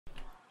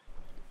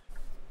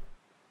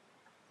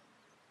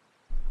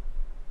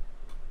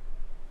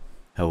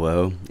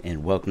Hello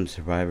and welcome,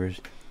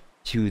 survivors,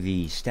 to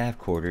the staff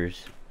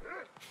quarters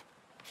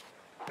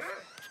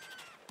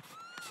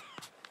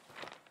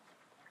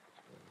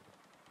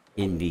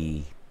in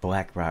the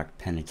Blackrock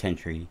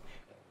Penitentiary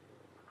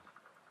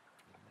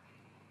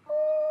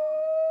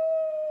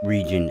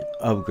region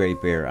of Great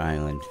Bear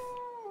Island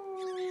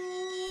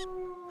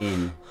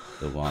in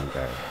the Long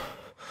Dark.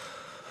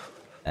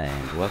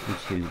 And welcome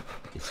to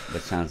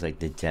what sounds like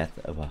the death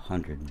of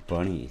 100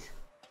 bunnies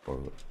or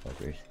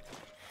others.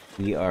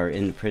 We are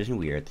in the prison.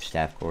 We are at the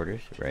staff quarters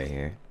right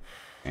here.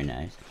 Very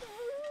nice.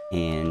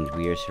 And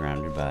we are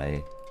surrounded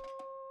by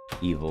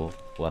evil,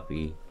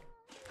 fluffy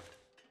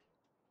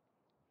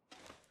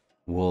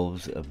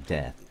wolves of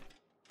death.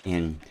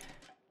 And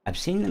I've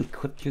seen them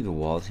clip through the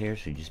walls here,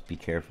 so just be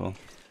careful.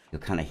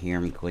 You'll kind of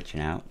hear them glitching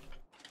out,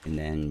 and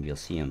then you'll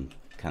see them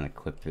kind of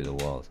clip through the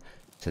walls.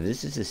 So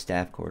this is the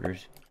staff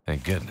quarters.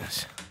 Thank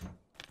goodness.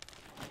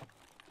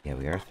 Yeah,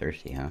 we are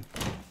thirsty, huh?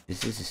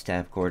 This is the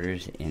staff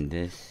quarters, and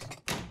this...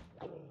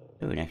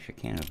 Oh, an extra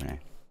can opener.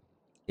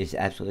 It's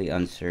absolutely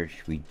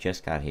unsearched. We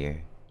just got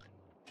here.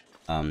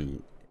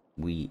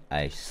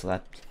 I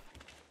slept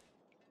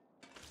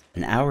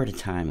an hour at a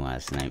time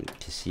last night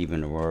to see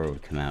when Aurora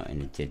would come out,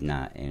 and it did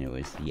not. And it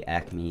was the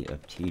acme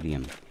of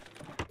tedium.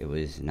 It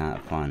was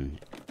not fun.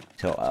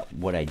 So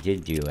what I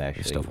did do,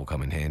 actually... This stuff will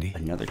come in handy.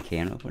 Another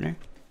can opener.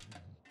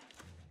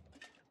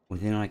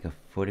 Within like a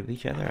foot of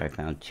each other, I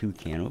found 2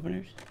 can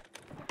openers.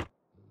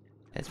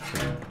 That's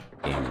pretty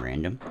damn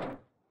random.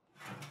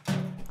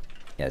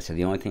 Yeah, so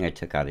the only thing I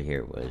took out of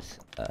here was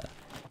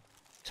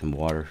some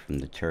water from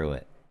the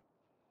turlet.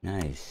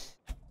 Nice.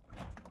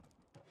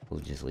 We'll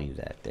just leave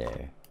that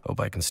there. Hope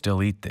I can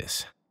still eat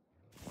this.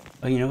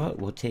 Oh, you know what?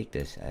 We'll take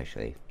this,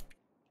 actually.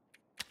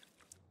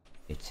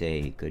 It's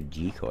a good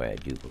decoy, I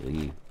do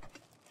believe.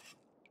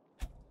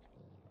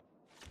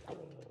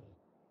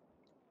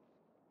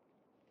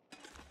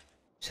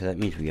 So that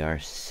means we are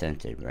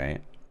scented,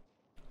 right?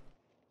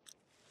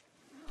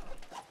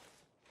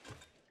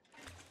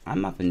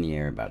 I'm up in the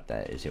air about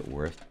that. Is it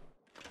worth...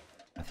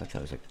 I thought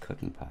that was a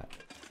cooking pot.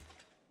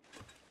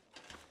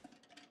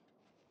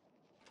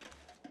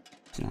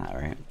 It's not,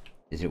 right?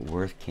 Is it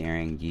worth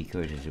carrying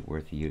decoys? Is it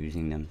worth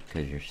using them?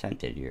 Because you're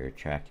scented, you're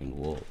attracting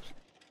wolves.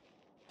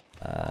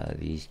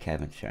 These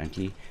cabinets are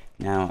empty.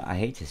 Now, I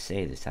hate to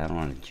say this, I don't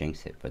want to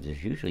jinx it, but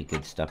there's usually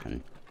good stuff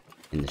in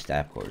the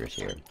staff quarters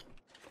here.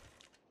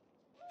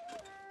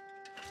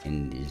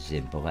 In the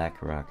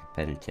Blackrock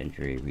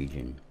Penitentiary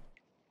region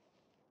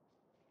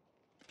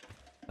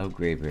of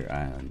Great Bear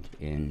Island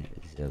in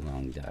the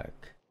Long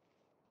Dark.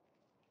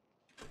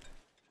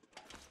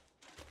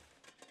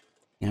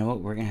 You know what?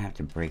 We're gonna have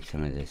to break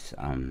some of this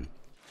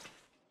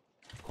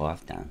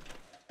cloth down.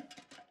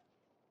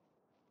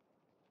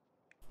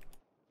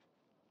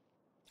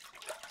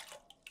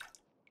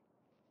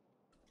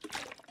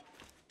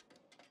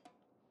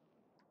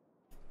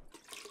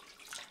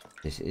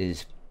 This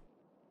is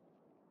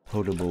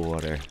potable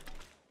water.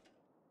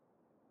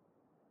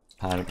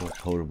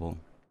 Potable.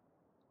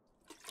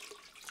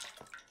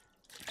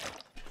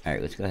 Alright,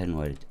 let's go ahead and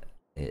light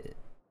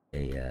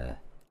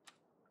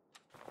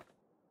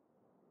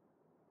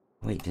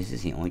Wait, this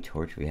is the only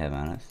torch we have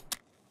on us?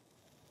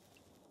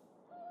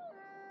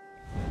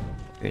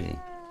 Crazy.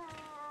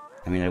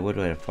 I mean, I would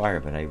light a fire,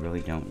 but I really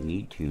don't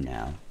need to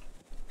now.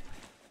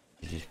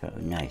 I just found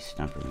a nice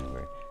stump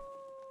remover.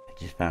 I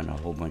just found a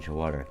whole bunch of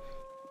water.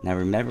 Now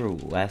remember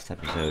last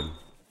episode,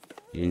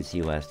 you didn't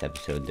see last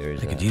episode,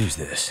 there's I could use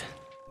this.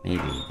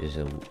 Maybe, there's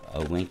a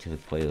link to the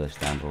playlist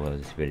down below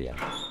this video.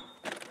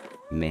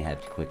 You may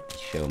have to click the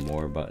show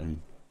more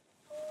button.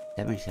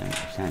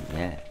 77%,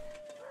 yeah.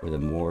 Or the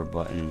more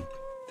button,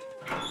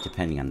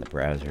 depending on the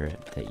browser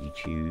that you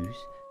choose.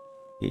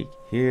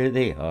 Here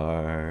they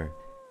are.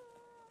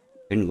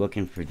 Been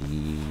looking for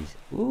these.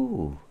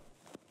 Ooh.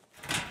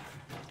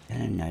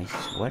 And a nice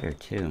sweater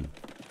too.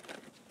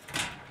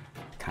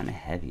 Kind of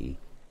heavy.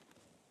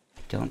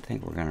 I don't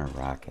think we're gonna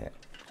rock it.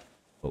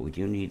 But we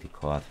do need the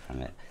cloth from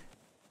it.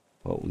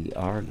 What we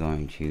are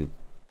going to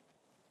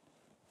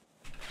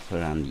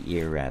put on the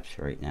ear wraps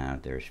right now.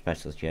 They're a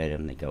specialty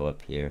item. They go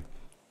up here.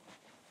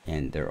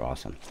 And they're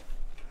awesome.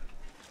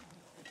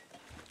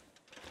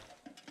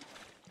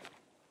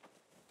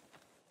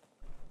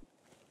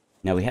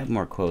 Now we have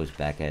more clothes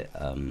back at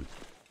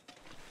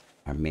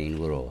our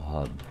main little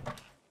hub.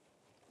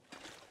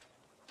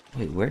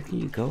 Wait, where can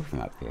you go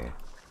from up here?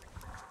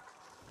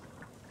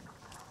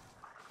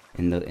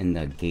 In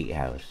the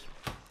gatehouse.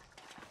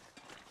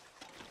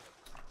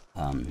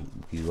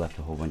 We left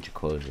a whole bunch of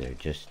clothes there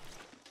just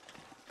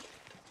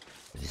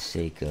for the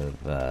sake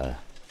of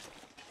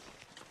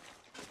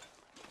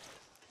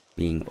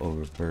being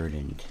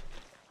overburdened.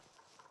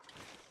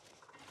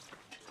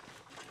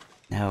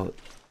 Now,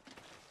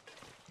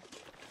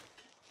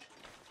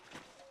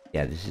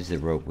 yeah, this is the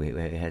rope. We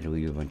had to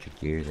leave a bunch of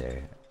gear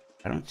there.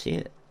 I don't see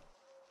it.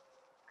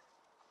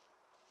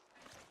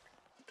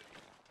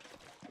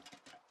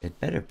 It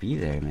better be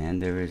there, man.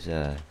 There was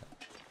a...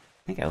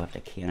 I think I left a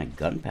can of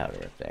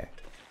gunpowder up there.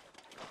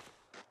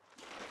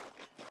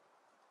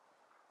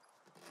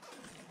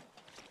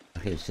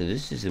 Okay, so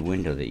this is a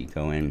window that you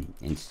go in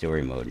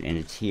story mode, and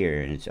it's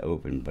here and it's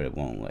open, but it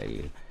won't let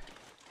you.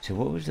 So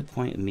what was the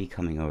point of me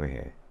coming over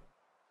here?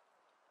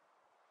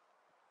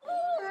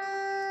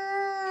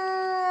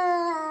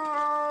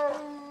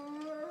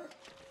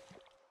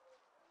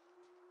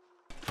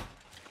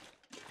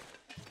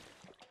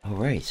 Oh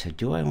right, so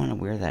do I want to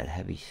wear that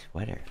heavy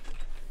sweater?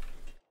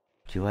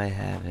 Do I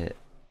have it?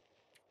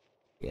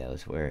 Yeah,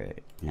 let's wear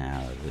it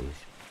now at least.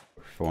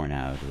 For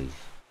now at least.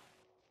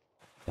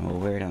 And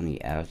we'll wear it on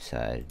the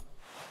outside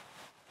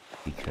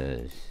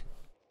because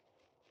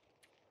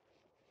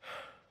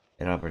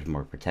it offers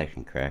more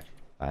protection, correct?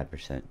 5%,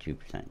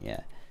 2%, yeah.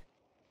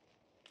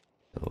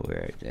 So we'll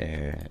wear it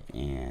there,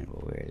 and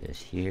we'll wear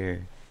this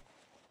here.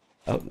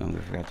 Oh, and we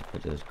forgot to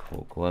put those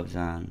cool gloves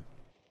on.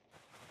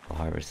 We'll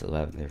harvest the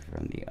leather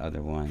from the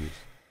other ones.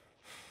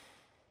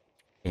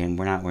 And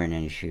we're not wearing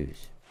any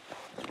shoes.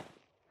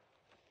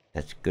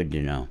 That's good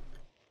to know.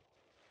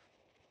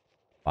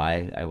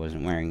 Why I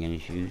wasn't wearing any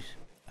shoes?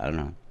 I don't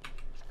know.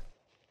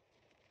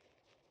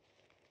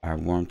 Our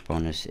warmth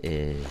bonus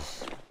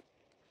is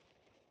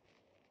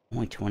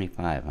only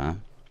 25, huh?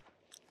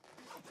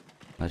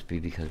 Must be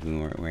because we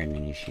weren't wearing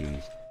any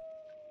shoes.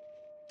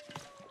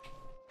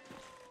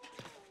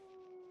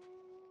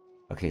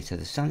 Okay, so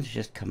the sun's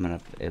just coming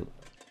up. You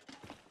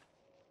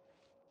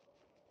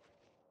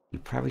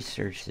probably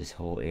searched this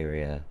whole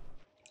area.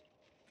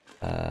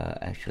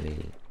 Actually,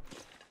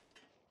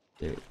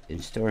 in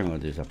story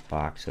mode, there's a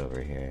box over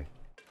here.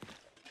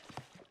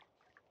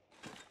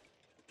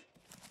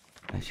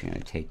 I'm actually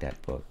gonna take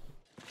that book,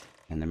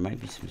 and there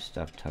might be some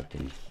stuff tucked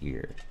in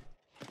here.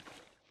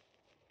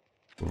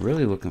 We're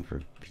really looking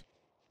for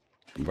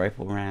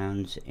rifle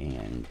rounds,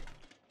 and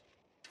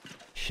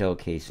shell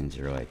casings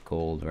are like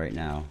gold right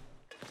now.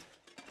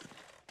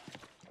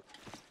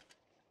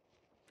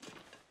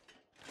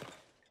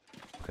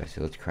 Okay,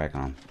 so let's crack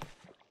on.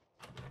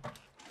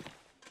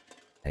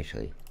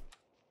 Actually,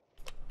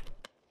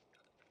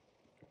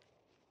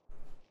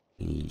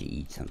 we need to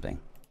eat something.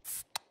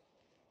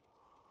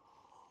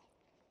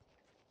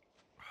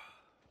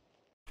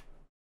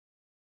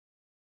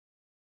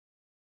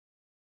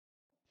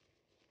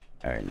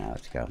 Alright, now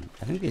let's go.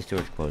 I think these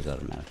doors close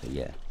automatically,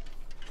 yeah.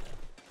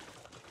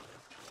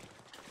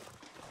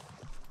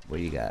 What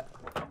do you got?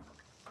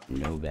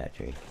 No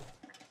battery.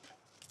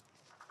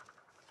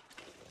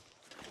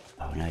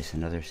 Oh, nice,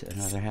 another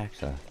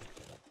hacksaw.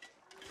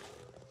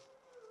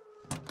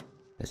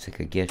 That's like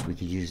a gift. We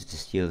could use it to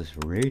steal this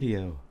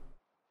radio.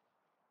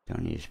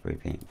 Don't need a spray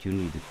paint. Do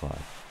need the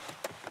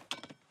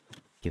cloth.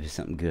 Give us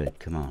something good.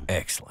 Come on.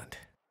 Excellent.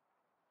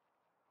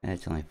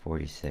 That's only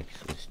 46.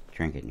 Let's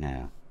drink it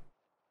now.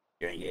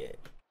 Drink it.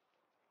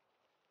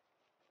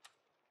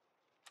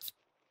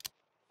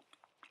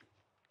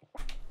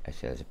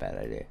 Actually, that's a bad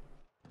idea.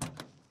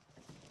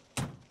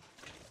 Did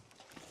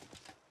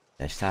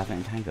I stop it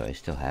in time? Do I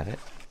still have it?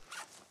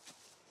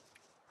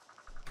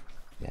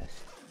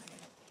 Yes.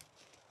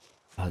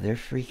 Oh, they're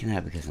freaking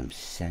out because I'm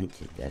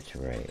scented. That's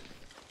right.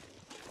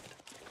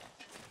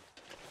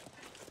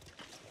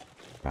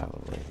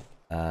 Probably.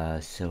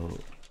 So...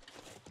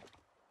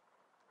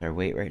 our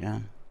weight right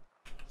now?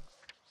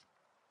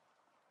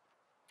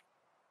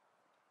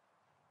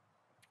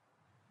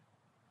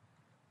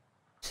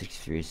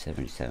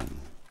 $63.77.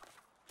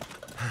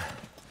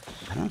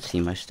 I don't see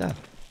my stuff.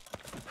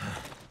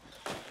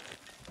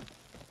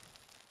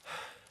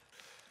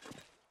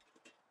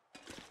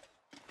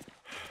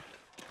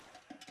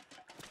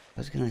 I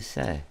was gonna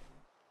say.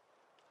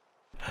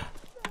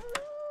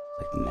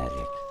 Like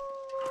magic.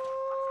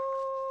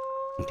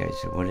 Okay,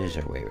 so what is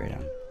our weight right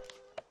now?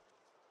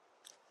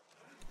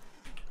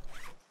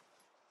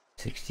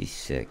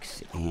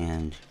 66,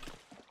 and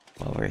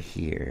while we're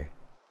here,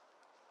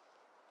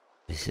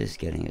 this is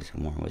getting us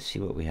more. Let's see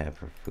what we have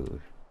for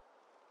food.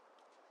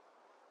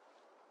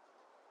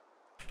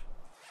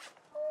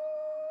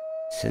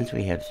 Since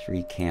we have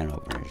 3 can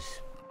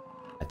openers,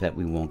 I bet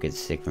we won't get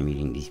sick from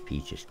eating these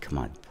peaches. Come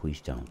on, please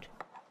don't.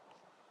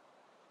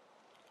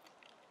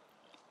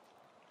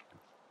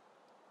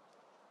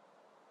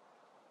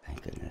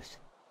 Thank goodness.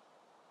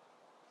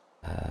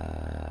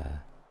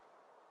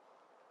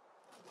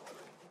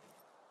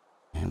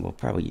 And we'll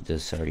probably eat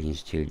those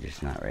sardines too,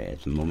 just not right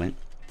at the moment.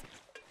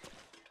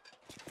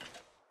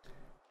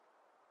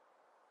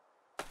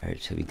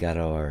 Alright, so we got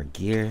all our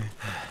gear.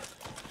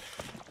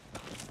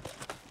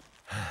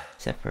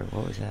 Except for,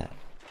 what was that?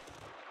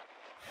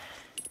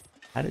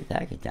 How did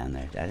that get down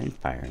there? I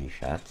didn't fire any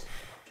shots.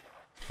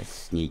 That's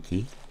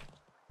sneaky.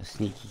 How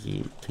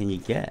sneaky can you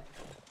get?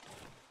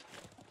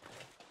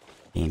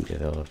 Game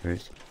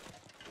developers.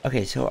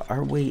 Okay, so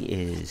our weight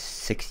is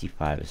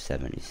 65 to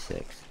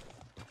 76.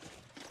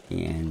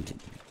 And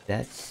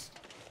that's...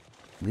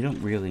 we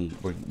don't really...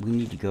 we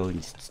need to go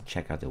and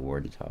check out the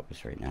warden's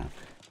office right now.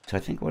 So I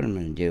think what I'm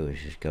going to do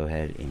is just go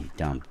ahead and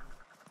dump.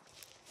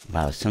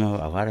 Wow, a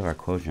lot of our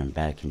clothes are in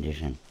bad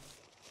condition.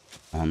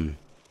 Yeah,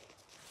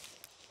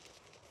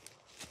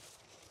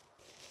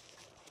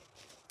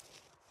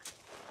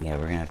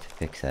 we're gonna have to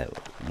fix that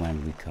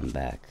when we come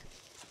back.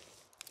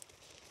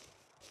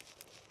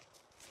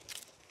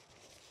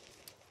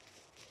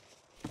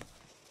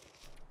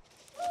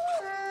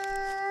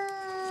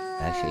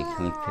 Actually,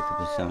 can we pick up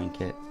a sewing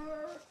kit?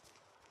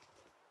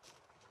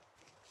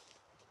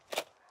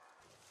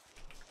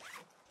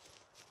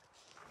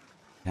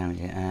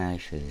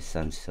 Actually, the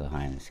sun's still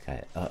high in the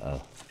sky.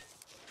 Uh-oh.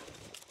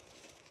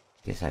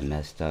 Guess I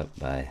messed up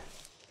by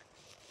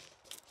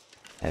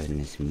having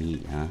this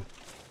meat, huh?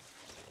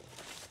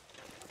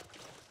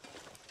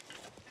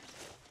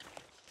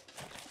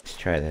 Let's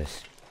try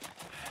this.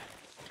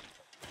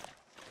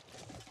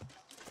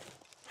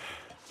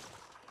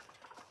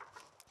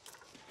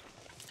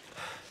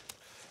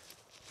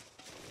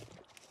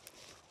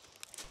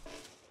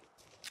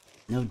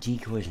 No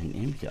decoys and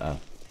empty. Oh.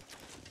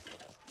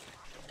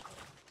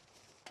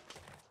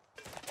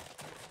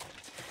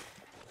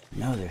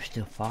 No, they're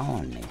still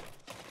following me.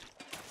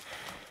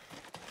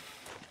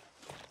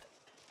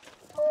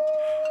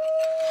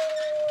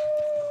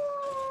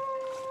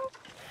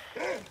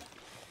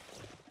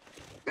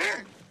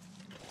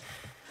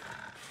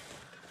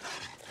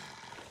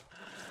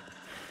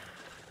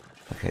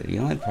 Okay, the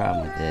only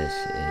problem with this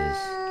is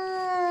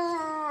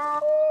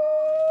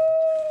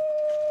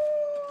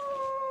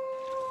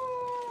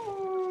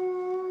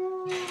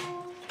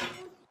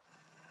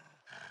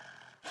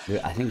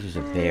I think there's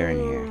a bear in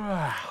here.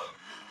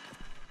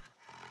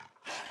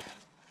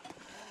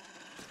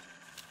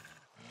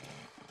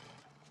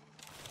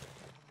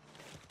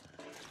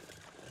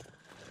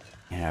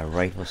 And our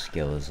rifle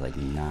skill is like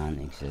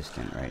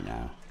non-existent right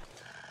now.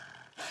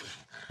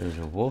 There's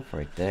a wolf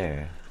right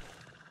there.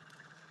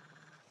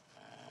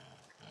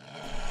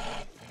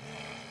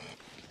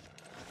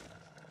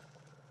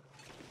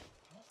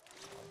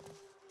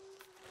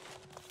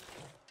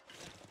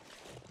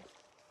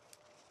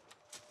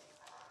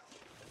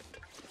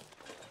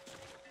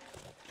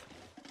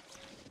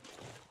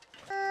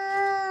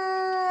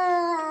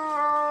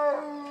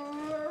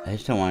 I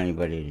just don't want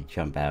anybody to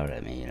jump out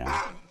at me, you know?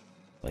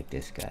 Like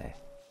this guy.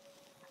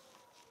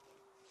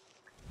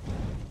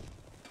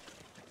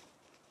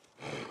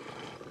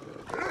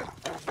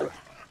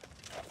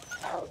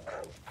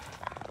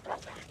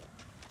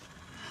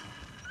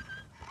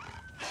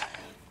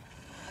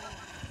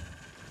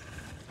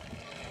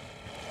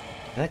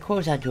 Did I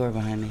close that door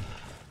behind me?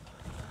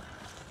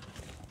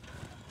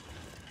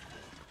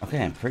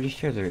 Okay, I'm pretty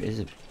sure there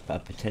is a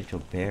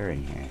potential bear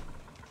in here.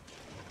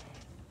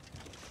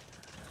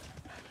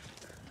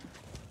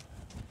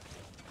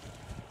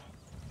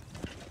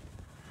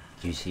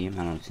 Do you see him?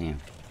 I don't see him.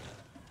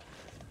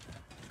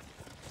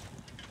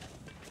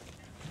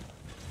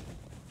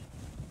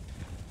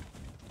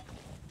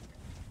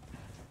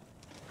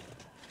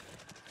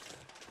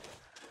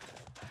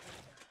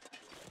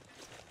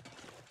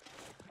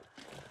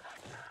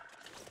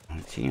 I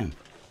don't see him.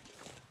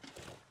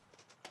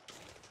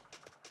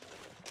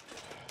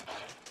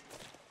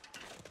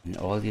 And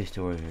all these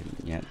doors are,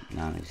 yep,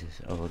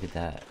 non-existent. Oh, look at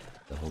that.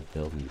 The whole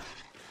building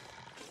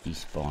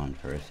despawned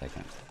for a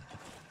second.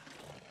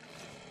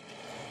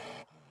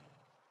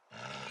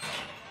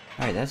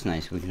 Alright, that's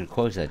nice. We can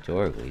close that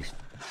door at least.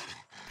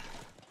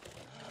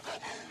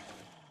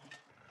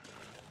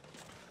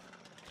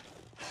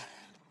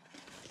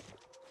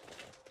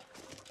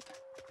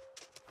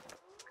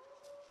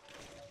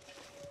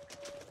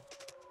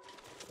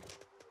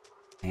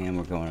 And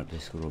we're going up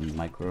this little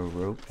micro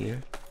rope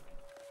here.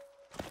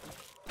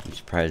 I'm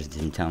surprised it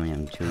didn't tell me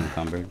I'm too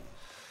encumbered.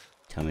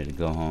 Tell me to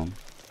go home.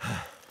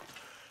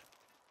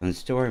 In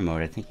story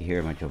mode, I think you hear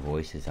a bunch of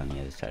voices on the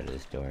other side of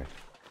this door.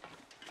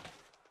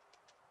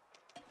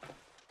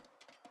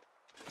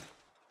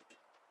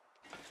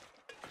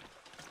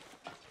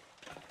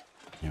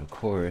 And of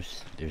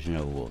course, there's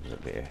no wolves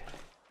up here.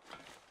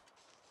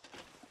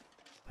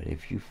 But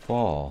if you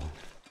fall,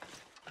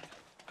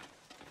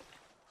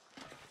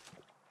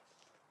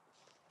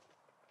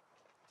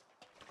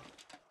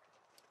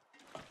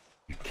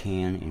 you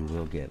can and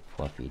will get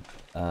fluffied.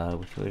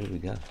 Which way did we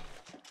go?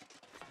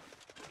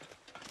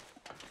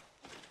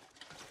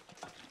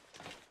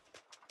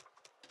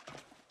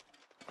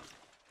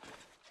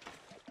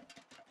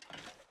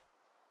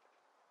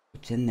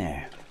 What's in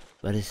there?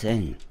 Let us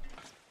in.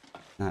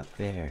 Not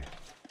fair.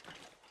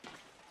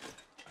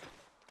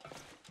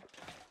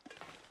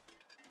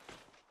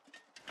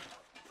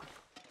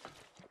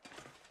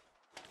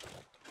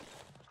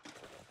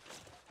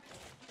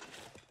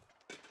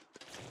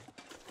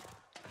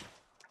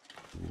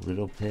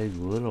 Little pig,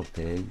 little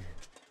pig.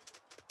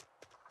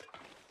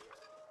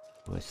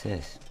 What's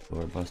this?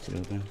 Door busted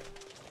open?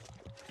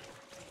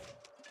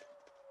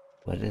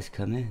 Let us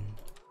come in.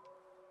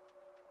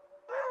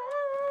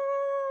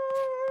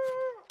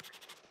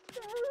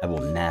 I will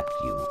nap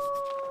you,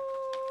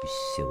 you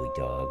silly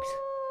dogs.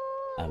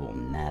 I will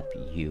nap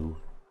you.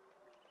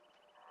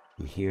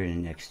 I'm here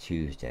next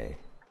Tuesday.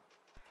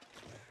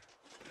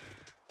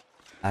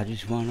 I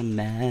just wanna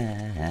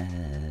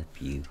map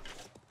you.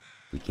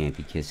 We can't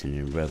be kissing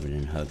and rubbing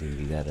and hugging.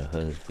 You got a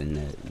husband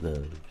that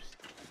loves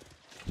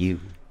you.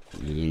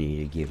 You need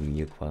to give him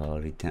your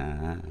quality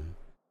time.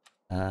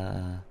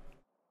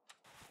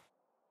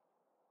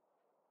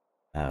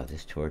 Wow,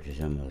 this torch is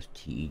almost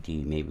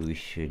TED. Maybe we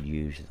should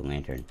use the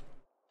lantern.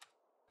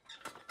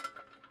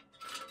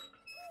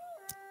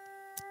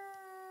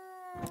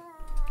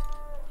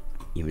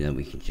 Even though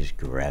we can just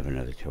grab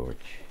another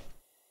torch.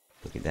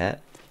 Look at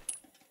that.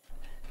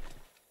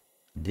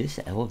 This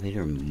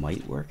elevator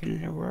might work in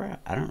an Aurora?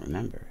 I don't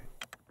remember.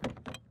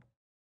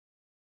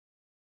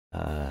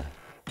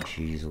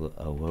 She's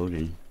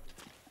loading.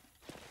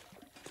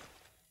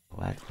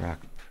 Blackrock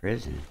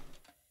Prison.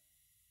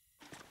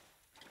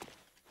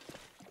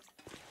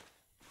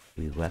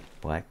 We left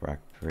Blackrock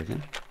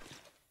Prison.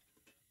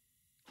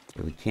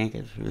 So we can't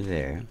get through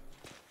there.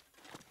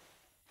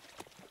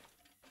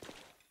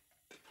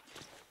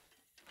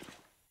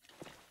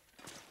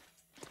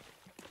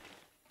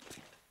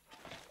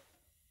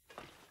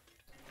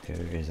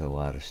 There is a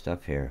lot of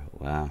stuff here.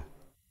 Wow.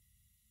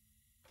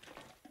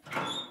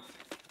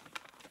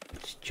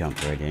 Let's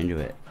jump right into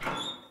it.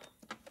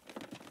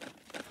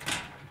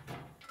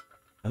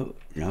 Oh,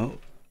 no.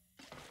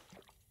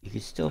 You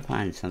can still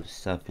find some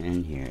stuff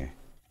in here.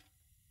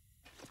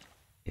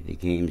 If the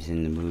game's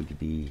in the mood to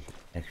be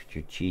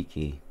extra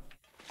cheeky.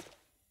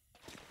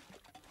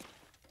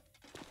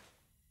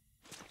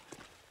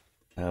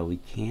 We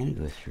can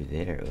go through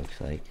there, it looks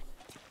like.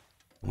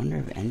 I wonder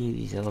if any of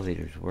these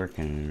elevators work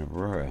in an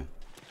Aurora.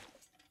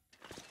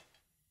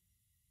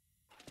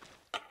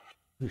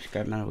 Ooh,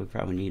 scrap metal, we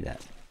probably need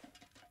that.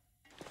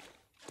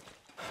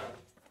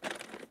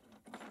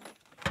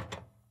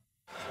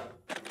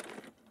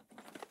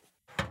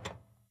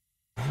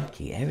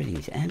 Empty,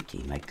 everything's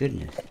empty, my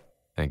goodness.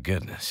 Thank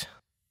goodness.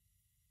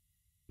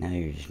 Now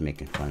you're just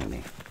making fun of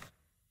me.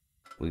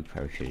 We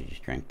probably should have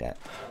just drank that.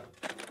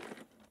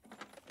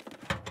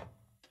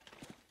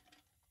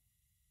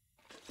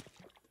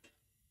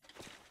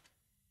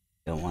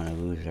 Don't want to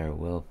lose our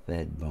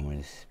well-fed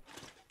bonus.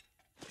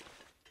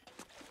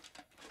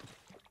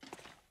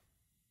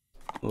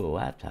 Ooh, a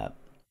laptop.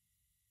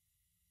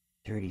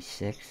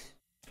 36.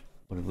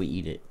 What if we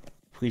eat it?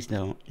 Please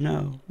don't.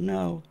 No,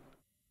 no.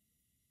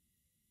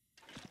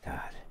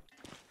 God.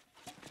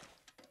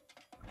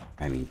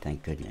 I mean,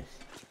 thank goodness.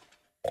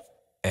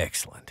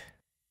 Excellent.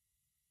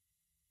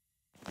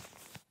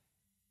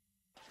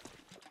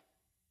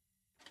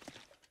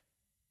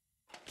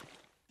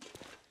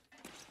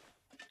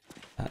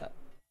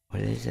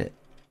 What is it?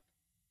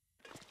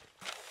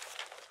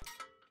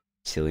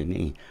 Silly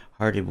me.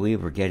 Hard to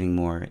believe we're getting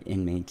more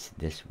inmates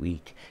this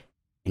week.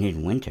 And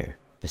in winter,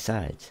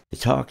 besides. The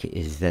talk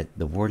is that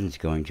the warden's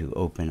going to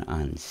open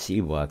on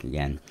C-Block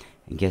again.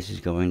 And guess who's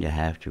going to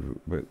have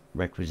to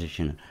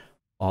requisition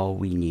all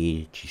we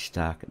need to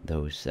stock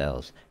those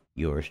cells?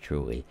 Yours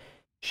truly.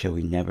 Should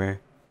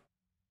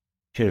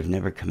have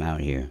never come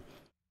out here.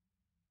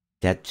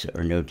 Debts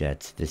or no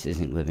debts, this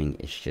isn't living,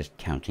 it's just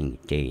counting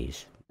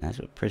days. That's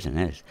what prison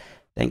is.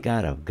 Thank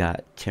God I've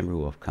got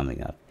Timberwolf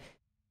coming up.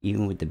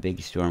 Even with the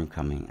big storm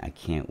coming, I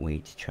can't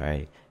wait to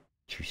try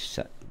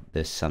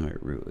the summit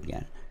route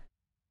again.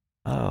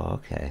 Oh,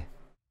 okay.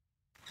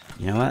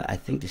 You know what? I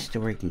think the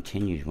story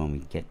continues when we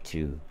get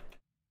to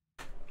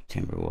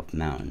Timberwolf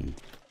Mountain.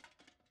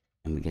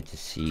 And we get to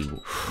see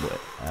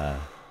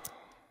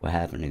what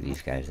happened to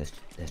these guys.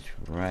 That's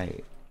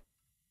right.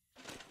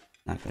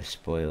 Not gonna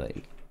spoil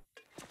it.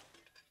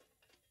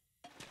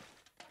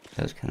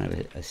 That was kind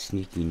of a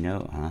sneaky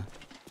note, huh?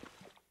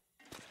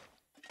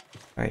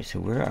 Alright, so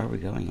where are we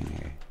going in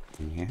here?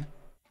 In here?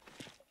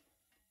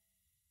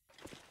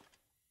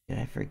 Did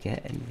I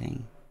forget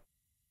anything?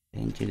 I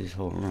didn't do this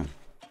whole room.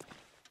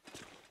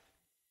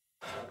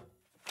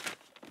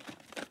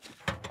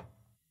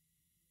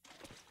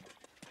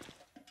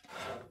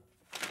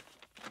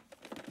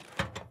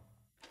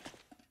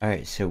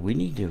 Alright, so we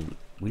need to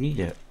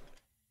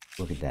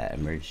look at that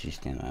emergency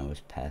standby. I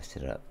almost passed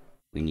it up.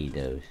 We need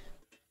those.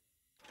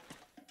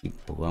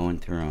 Keep blowing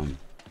through them.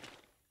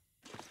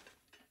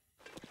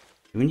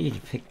 Do we need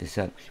to pick this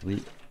up? I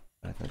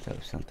thought that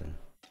was something.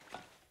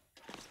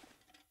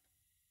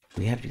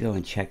 We have to go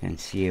and check and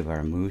see if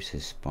our moose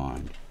has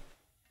spawned.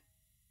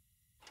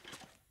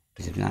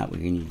 Because if not, we're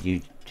going to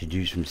need to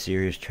do some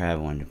serious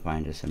traveling to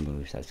find us a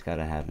moose. That's got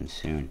to happen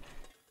soon.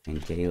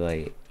 And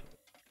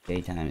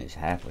daytime is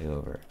halfway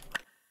over.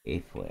 A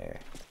flare.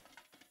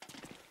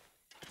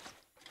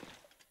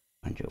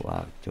 Bunch of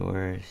locked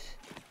doors.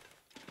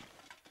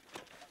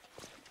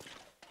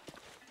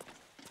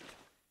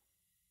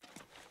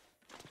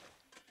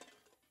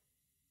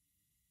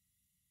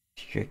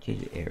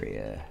 Restricted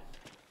area.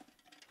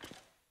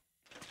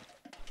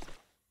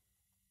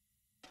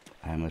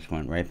 I almost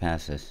went right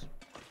past this.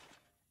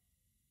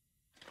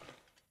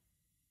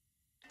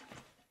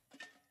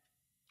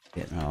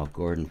 Getting all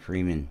Gordon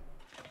Freeman.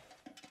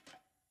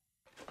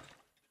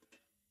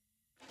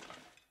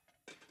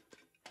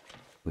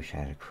 Wish I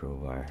had a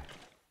crowbar.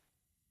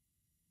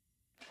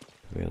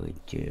 I really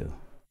do.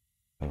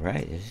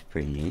 Alright, this is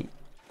pretty neat.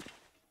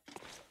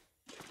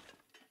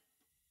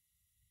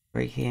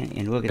 Break hand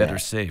and look at that. Better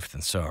safe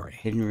than sorry.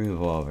 Hidden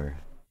revolver.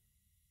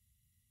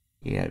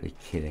 You gotta be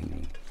kidding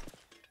me.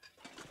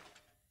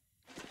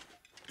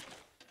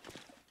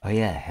 Oh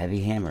yeah,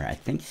 heavy hammer. I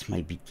think this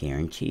might be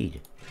guaranteed.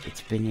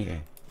 It's been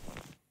here.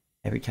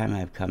 Every time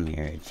I've come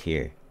here, it's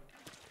here.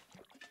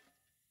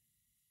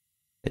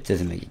 It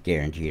doesn't make it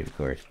guaranteed, of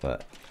course,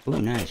 but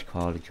ooh, nice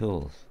quality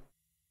tools.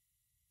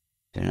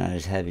 They're not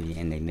as heavy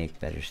and they make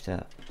better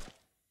stuff.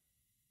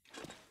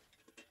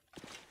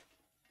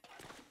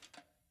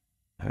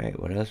 Alright,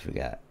 what else we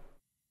got?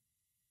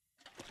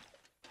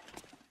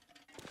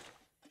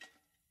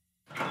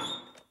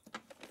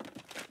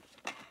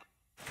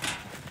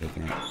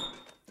 Taking it.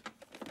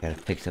 Gotta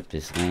fix up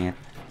this lamp.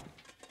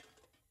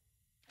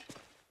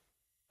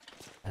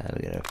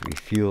 We gotta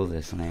refuel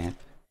this lamp.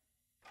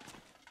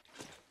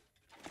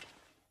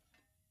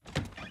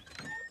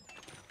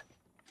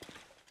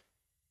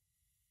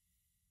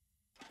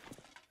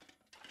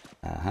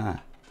 Uh-huh.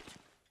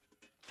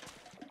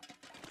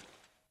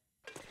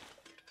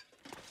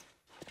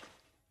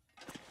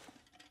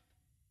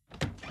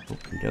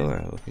 Open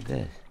door, look at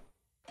this.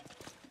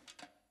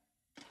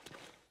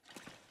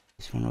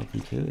 This one open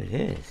too? It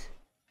is.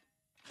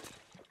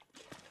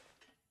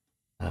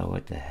 Oh,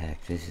 what the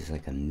heck? This is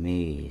like a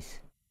maze.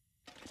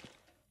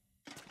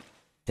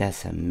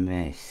 That's a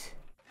mess.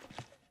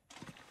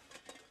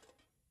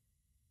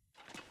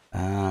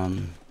 I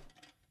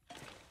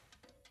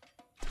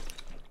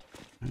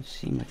don't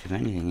see much of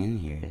anything in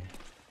here.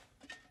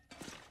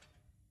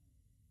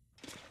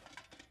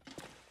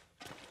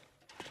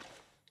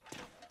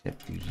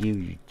 Except for you,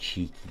 you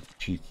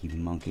cheeky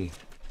monkey.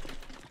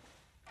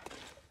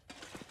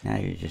 Now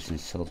you're just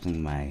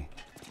insulting my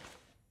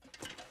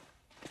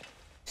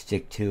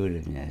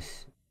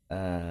stick-to-itiveness.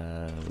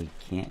 We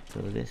can't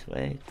go this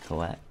way.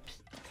 Collapse.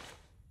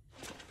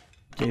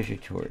 There's your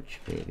torch,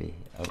 baby.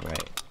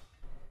 Alright.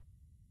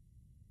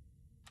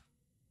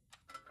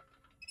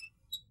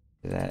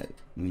 That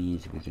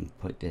means we can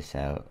put this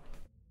out.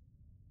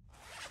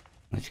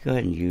 Let's go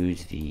ahead and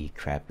use the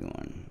crappy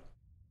one.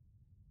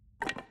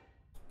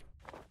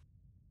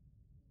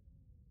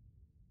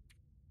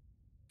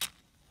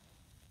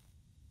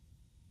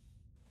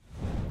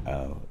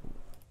 Oh.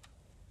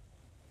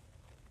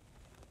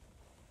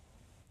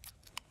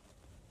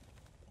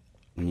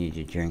 We need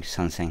to drink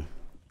something.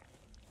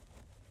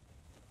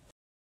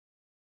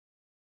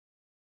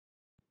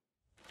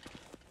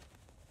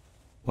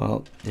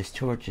 Well, this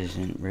torch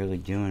isn't really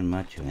doing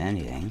much of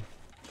anything.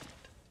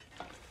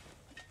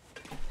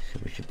 So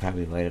we should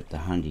probably light up the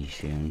Hyundai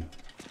soon.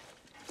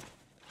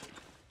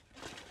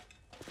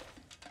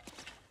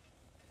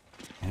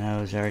 And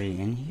I was already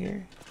in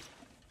here?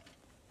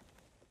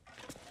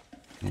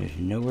 There's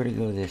nowhere to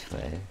go this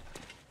way.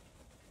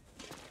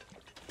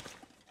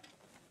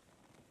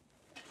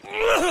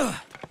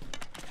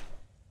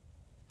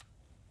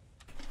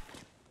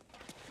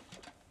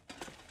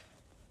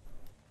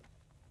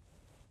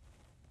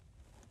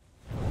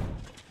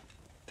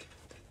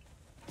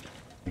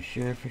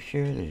 For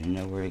sure, there's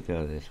nowhere to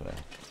go this way.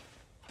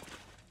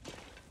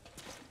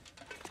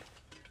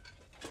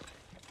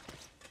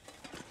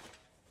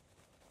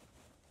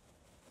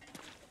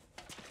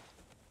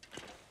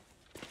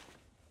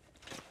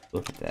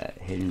 Look at that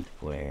hidden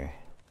flare.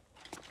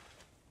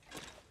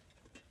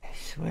 I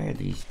swear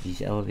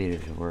these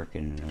elevators are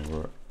working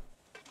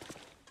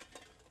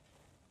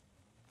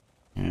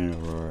in an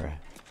aurora.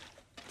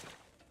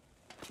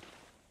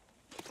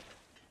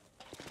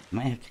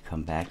 Might have to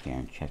come back here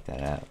and check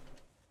that out.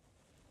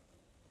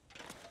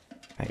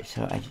 Right,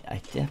 so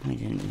I definitely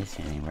didn't miss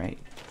anything, right?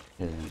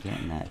 Because I'm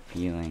getting that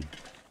feeling.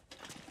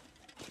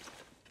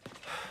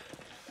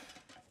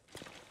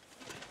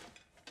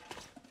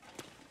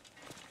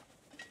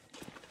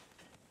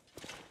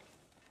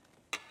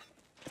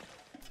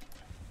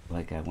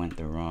 Like I went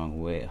the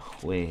wrong way.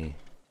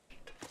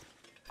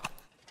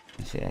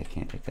 See, I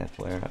can't pick that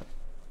flare up.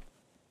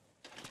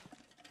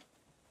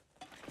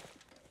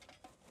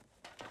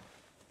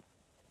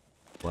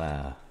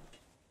 Wow.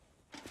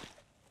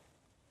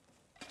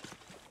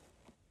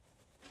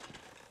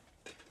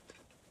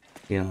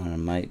 Feeling a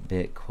mite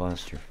bit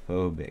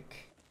claustrophobic.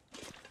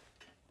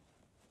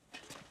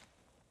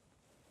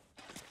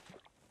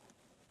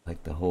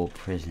 Like the whole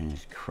prison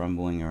is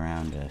crumbling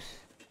around us.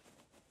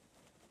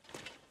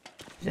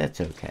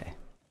 That's okay.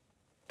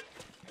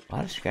 A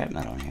lot of scrap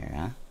metal in here,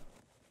 huh?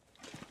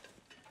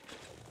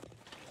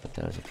 Thought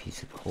that was a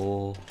piece of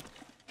coal.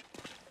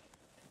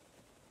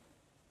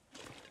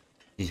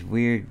 These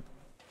weird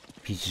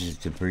pieces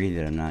of debris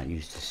that I'm not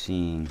used to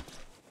seeing.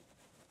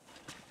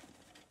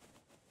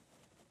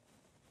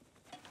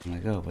 I'm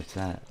like, oh, what's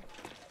that?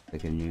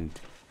 Like a new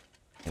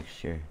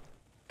texture.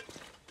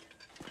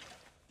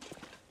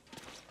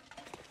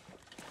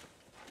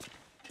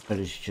 But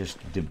it's just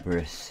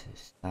debris.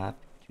 Stop.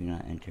 Do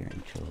not enter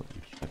until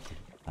instructed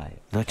by.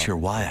 Not sure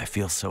why I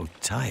feel so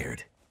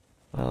tired.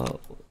 Well,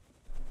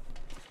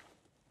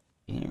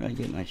 you didn't really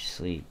get much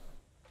sleep.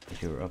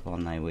 Because you were up all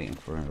night waiting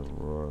for an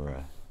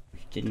aurora.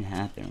 Which didn't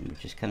happen,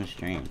 which is kind of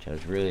strange. I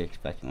was really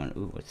expecting one.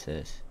 Ooh, what's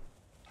this?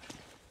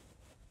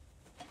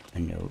 A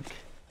note.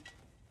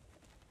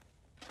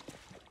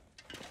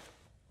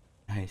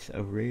 Nice,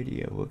 a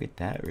radio. Look at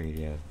that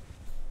radio.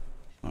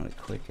 Just want to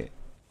click it.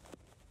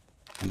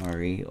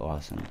 MRE,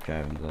 awesome.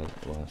 Driving gloves,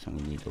 awesome.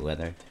 We need the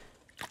leather.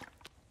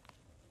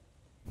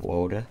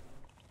 Water.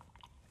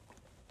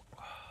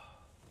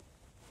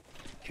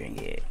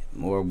 Drink it.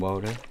 More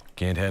water.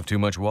 Can't have too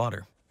much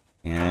water.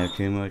 Can't have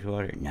too much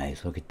water.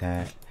 Nice, look at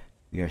that.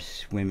 We are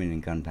swimming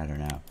in gunpowder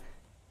now.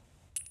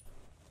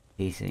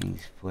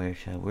 Casings, flare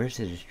shell. Where's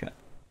the distress?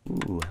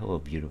 Ooh, hello,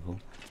 beautiful.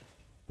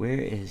 Where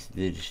is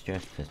the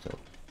distress pistol?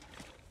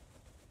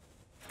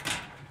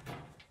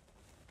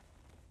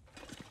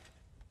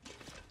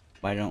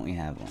 Why don't we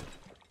have one?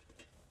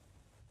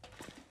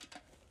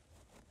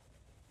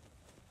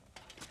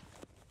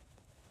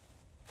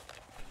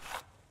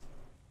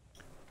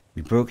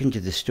 We broke into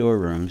the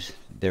storerooms.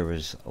 There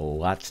was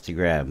lots to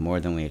grab, more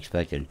than we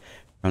expected.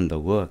 From the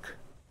look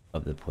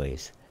of the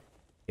place,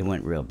 it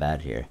went real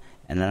bad here,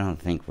 and I don't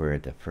think we're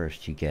the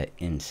first to get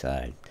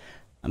inside.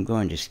 I'm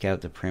going to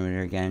scout the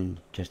perimeter again,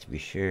 just to be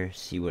sure,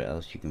 see what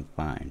else you can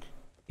find.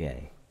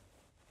 Jay.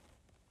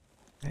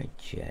 Alright,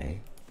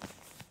 Jay.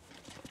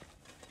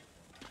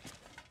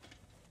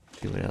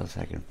 See what else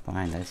I can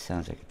find. That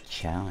sounds like a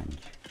challenge.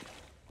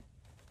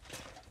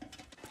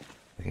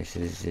 Okay, so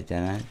this is a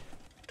dead end.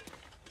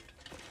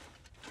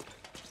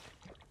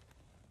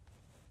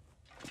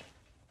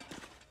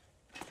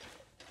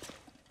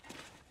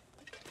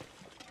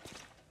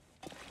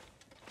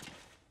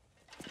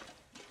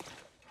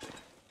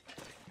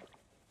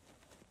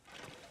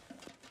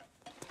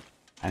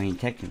 I mean,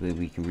 technically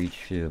we can reach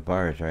through the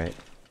bars, right?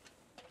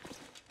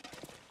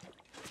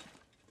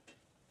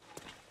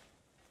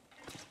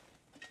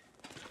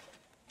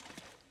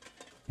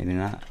 Maybe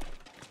not.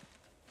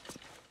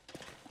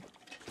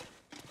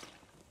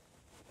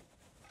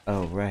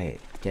 Oh, right.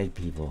 Dead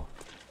people.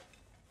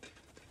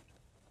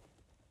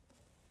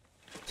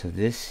 So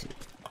this...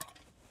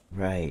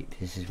 Right.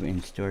 This is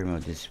in story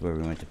mode. This is where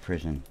we went to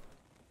prison.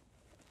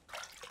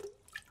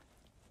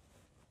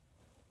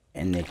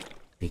 And they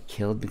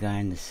killed the guy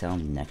in the cell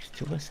next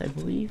to us, I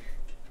believe?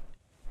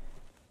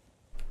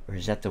 Or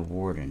is that the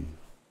warden?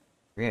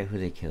 I forget who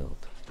they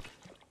killed.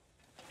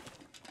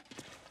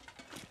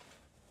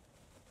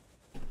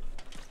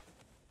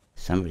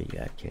 Somebody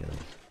got killed.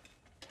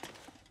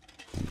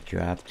 And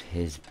dropped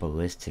his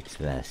ballistics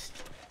vest.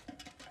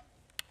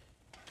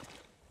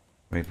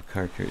 Rifle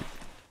cartridge.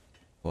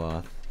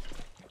 Cloth.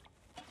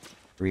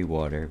 Free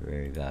water,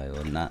 very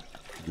valuable. Not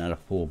a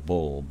full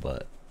bowl,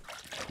 but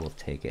we'll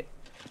take it.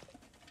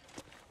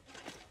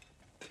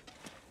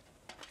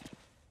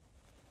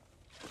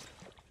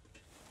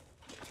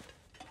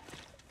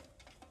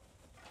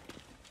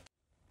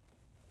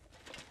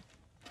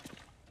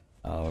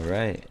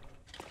 Alright.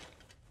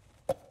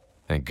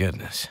 Thank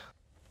goodness.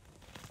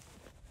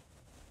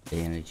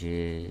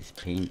 Bandages,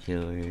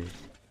 painkillers.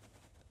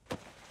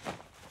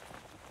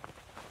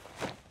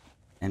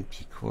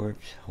 Empty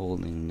corpse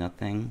holding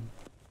nothing.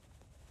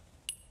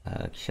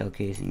 Shell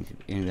casings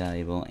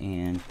invaluable,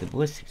 and the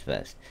ballistics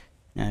vest.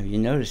 Now, if you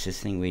notice,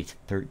 this thing weighs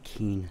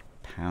 13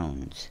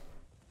 pounds.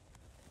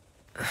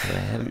 So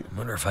I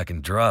wonder if I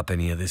can drop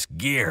any of this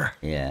gear.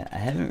 Yeah, I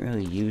haven't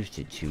really used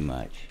it too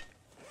much.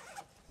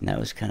 And that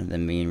was kind of the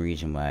main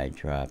reason why I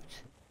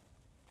dropped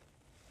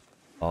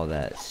all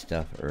that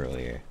stuff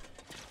earlier.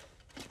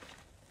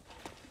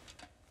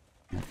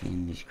 Nothing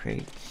in these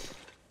crates.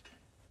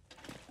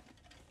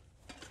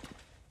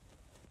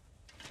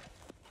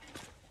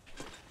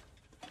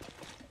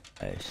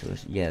 Alright, so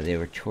yeah, they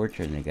were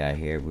torturing the guy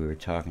here. We were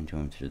talking to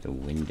him through the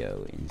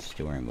window in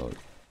story mode.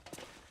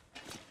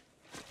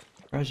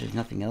 Of course, there's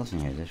nothing else in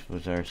here. This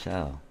was our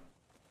cell.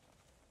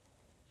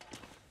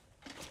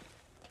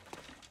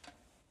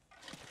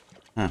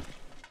 Huh.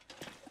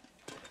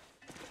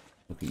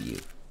 Look at you.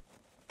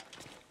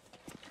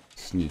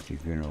 Sneaky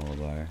granola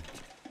bar.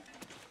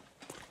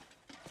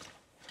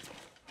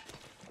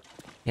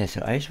 Yeah,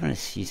 so I just want to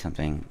see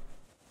something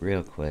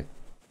real quick.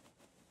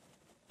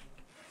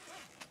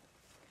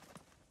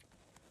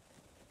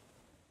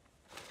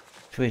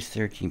 It weighs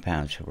 13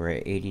 pounds, so we're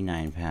at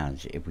 89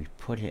 pounds. If we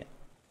put it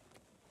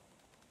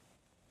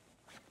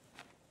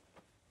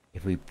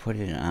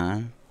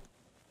on,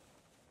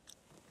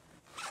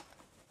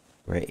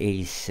 we're at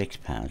 86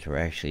 pounds. We're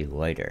actually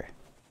lighter.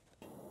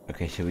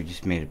 Okay, so we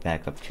just made it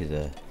back up to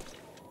the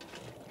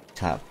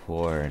top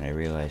floor, and I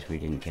realized we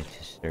didn't get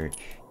to search.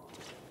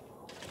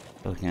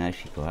 Oh, we can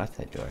actually go out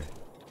that door.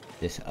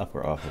 This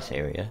upper office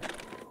area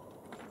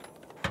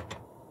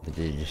with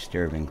the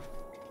disturbing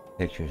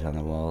pictures on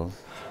the walls.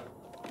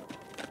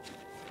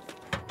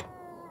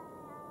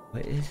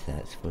 What is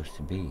that supposed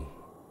to be?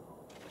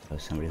 Oh,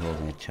 somebody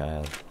holding a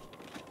child.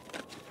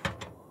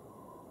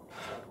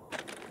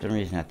 For some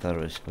reason I thought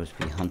it was supposed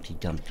to be Humpty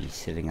Dumpty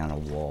sitting on a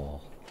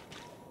wall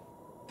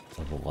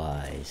of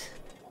lies.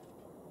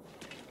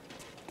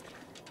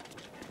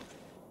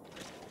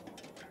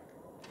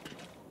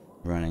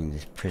 Running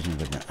this prison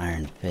with an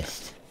iron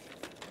fist.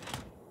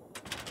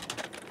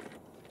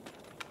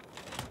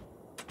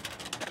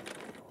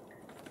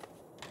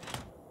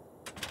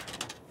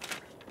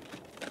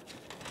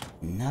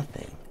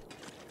 Nothing.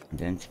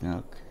 Condensed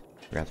milk.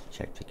 Forgot to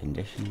check the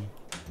condition.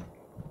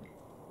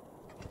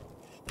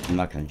 I'm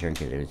not gonna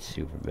drink it, it's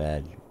super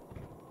bad.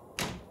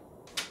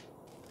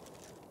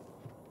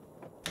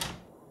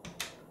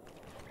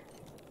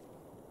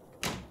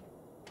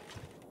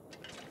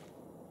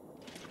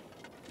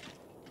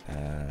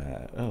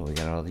 Oh, we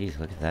got all these.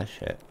 Look at that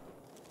shit.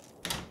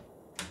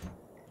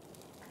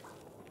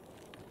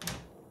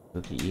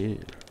 Look at you.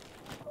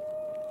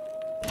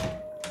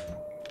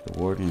 The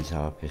warden's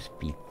office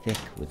be thick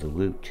with the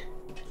loot.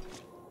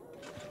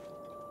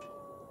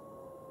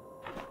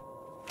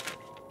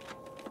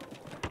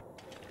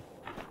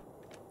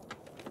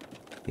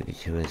 Give it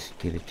to us,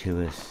 give it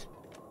to us.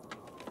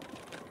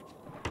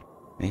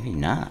 Maybe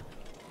not.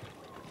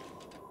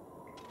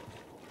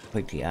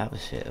 Quite the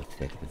opposite of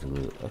thick with the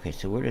loot. Okay,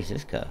 so where does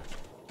this go?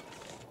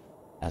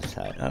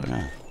 Outside. Oh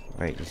no.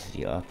 Right, this is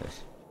the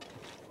office.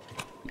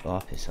 The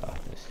office.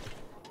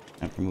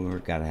 Jump remover,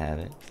 gotta have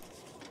it.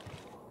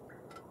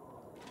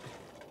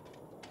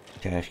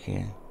 Trash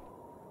can.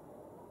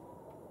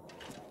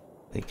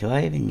 Wait, do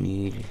I even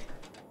need...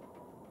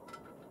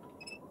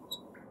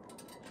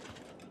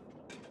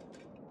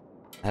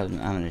 I'm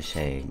gonna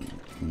say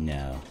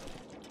no.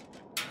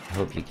 I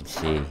hope you can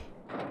see.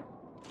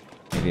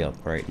 Maybe I'll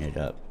brighten it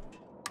up.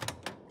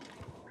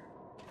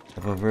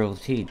 Overall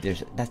tea,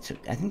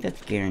 I think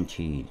that's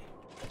guaranteed.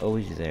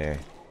 Always there.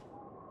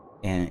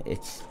 And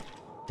it's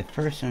the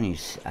first one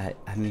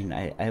I mean,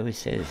 I always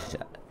say this.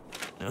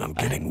 I'm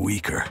getting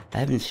weaker. I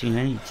haven't seen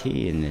any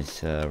tea in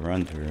this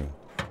run through.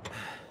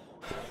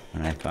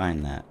 When I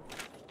find that,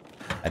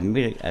 I've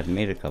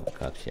made a couple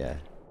cups, yeah.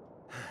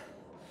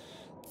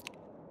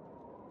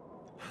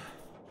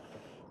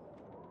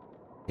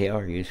 They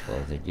are useful.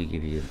 They do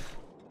give you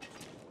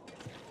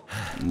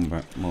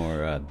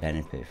more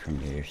benefit from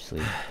your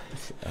sleep.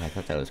 I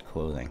thought that was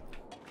clothing.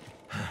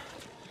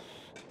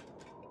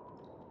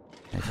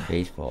 That's a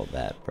baseball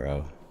bat,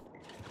 bro.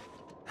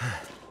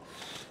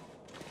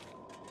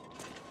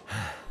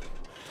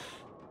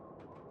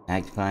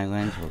 Magnifying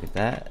lens, look at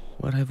that.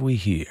 What have we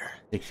here?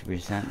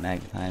 60%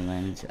 magnifying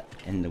lens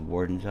in the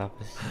warden's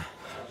office.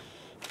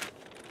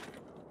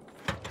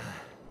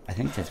 I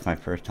think that's my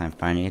first time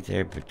finding it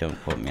there, but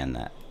don't quote me on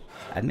that.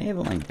 I may have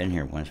only been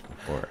here once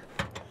before.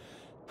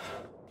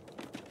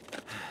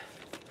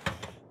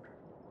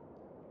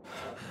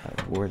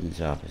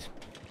 Warden's office.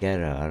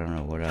 Ghetto. I don't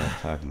know what I was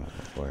talking about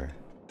before.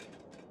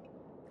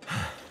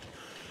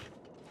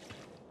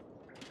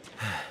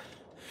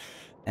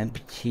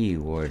 Empty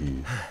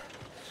warden.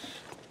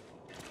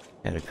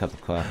 Had a cup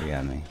of coffee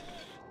on me.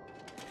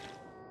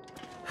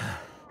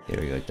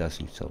 There we go.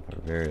 Dusting sulfur.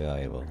 Very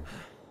valuable.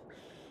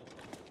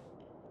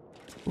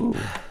 Ooh.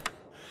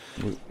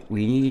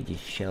 We need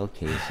shell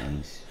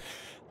casings.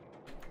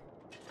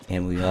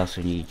 And we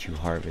also need to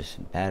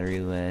harvest battery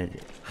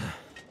lead.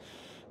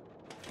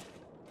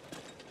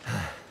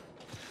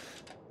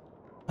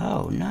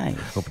 Oh, nice.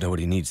 Hope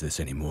nobody needs this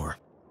anymore.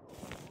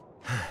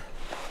 Go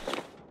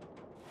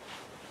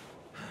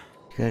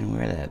ahead and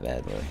wear that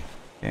bad boy.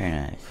 Very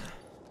nice.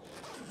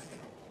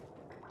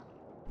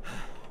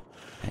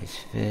 Nice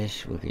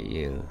fish. Look at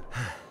you.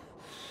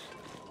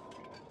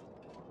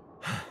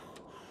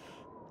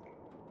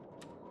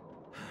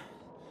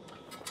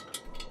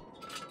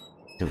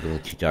 It's a little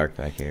too dark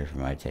back here for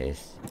my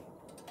taste.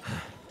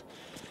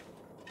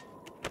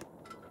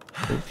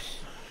 Oops.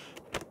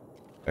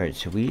 Alright,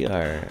 so we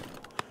are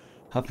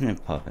huffing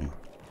and puffing.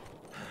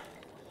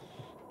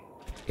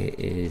 It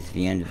is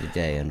the end of the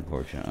day,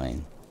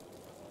 unfortunately.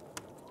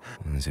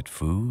 Is it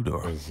food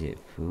or... Is it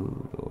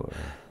food or...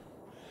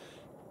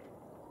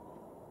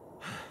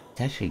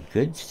 It's actually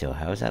good still.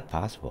 How is that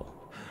possible?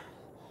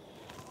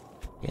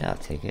 Yeah, I'll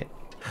take it.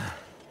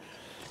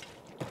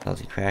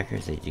 Salty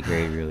crackers, they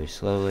degrade really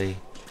slowly.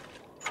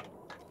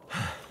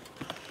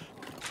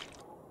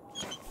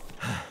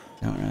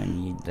 Don't really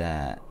need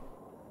that,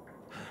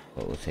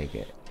 but we'll take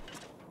it.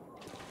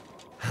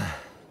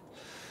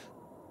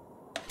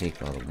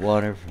 Take all the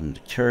water from the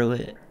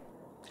turlet.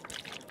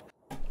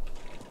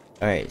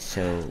 Alright,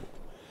 so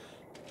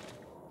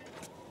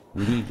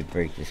we need to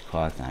break this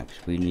cloth now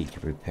because we need to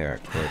repair our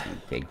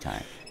clothing big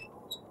time.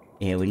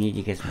 And we need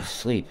to get some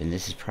sleep, and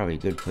this is probably a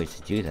good place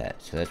to do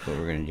that. So that's what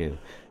we're going to do.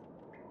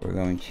 We're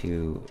going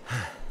to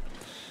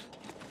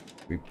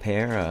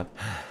repair up.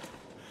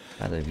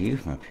 Wow, the view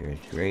from up here is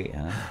great,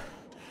 huh?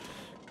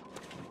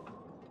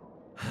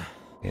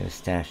 We have a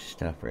stash of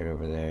stuff right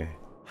over there.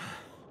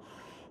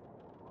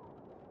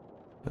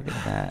 Look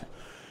at that.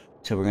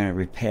 So we're going to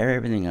repair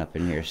everything up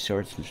in here,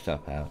 sort some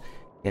stuff out,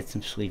 get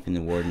some sleep in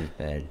the warden's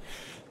bed,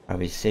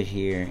 probably sit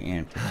here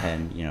and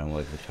pretend, you know,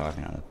 like we're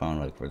talking on the phone,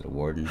 like we're the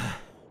warden.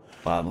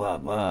 Blah, blah,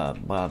 blah,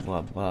 blah,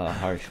 blah, blah,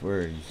 harsh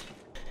words.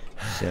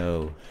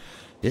 So,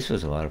 this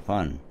was a lot of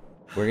fun.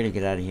 We're going to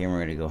get out of here and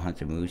we're going to go hunt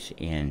the moose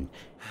and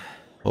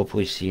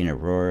hopefully see an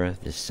aurora.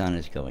 The sun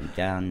is going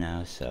down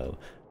now, so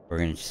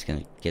we're just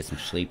going to get some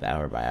sleep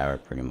hour by hour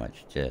pretty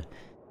much.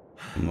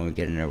 And when we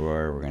get an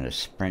aurora, we're going to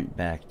sprint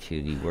back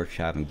to the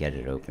workshop and get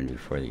it open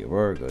before the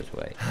aurora goes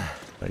away.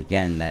 But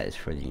again, that is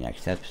for the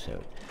next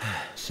episode.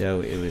 So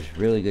it was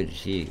really good to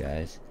see you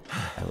guys.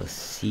 I will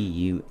see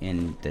you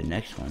in the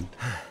next one.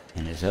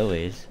 And as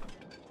always,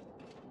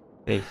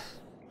 peace.